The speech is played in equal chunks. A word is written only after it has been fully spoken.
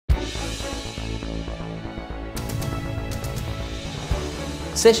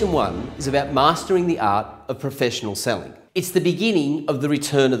Session 1 is about mastering the art of professional selling. It's the beginning of the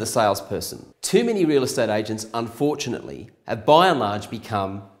return of the salesperson. Too many real estate agents, unfortunately, have by and large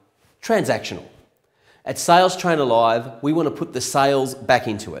become transactional. At Sales Trainer Live, we want to put the sales back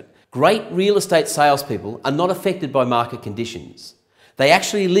into it. Great real estate salespeople are not affected by market conditions. They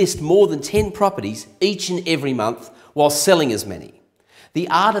actually list more than 10 properties each and every month while selling as many. The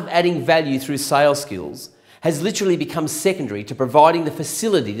art of adding value through sales skills has literally become secondary to providing the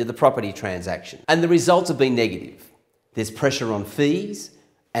facility to the property transaction. And the results have been negative. There's pressure on fees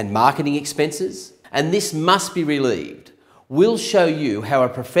and marketing expenses, and this must be relieved. We'll show you how a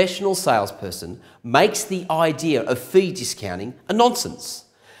professional salesperson makes the idea of fee discounting a nonsense.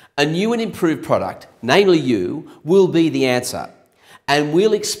 A new and improved product, namely you, will be the answer. And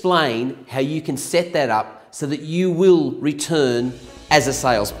we'll explain how you can set that up so that you will return as a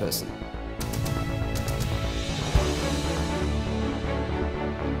salesperson.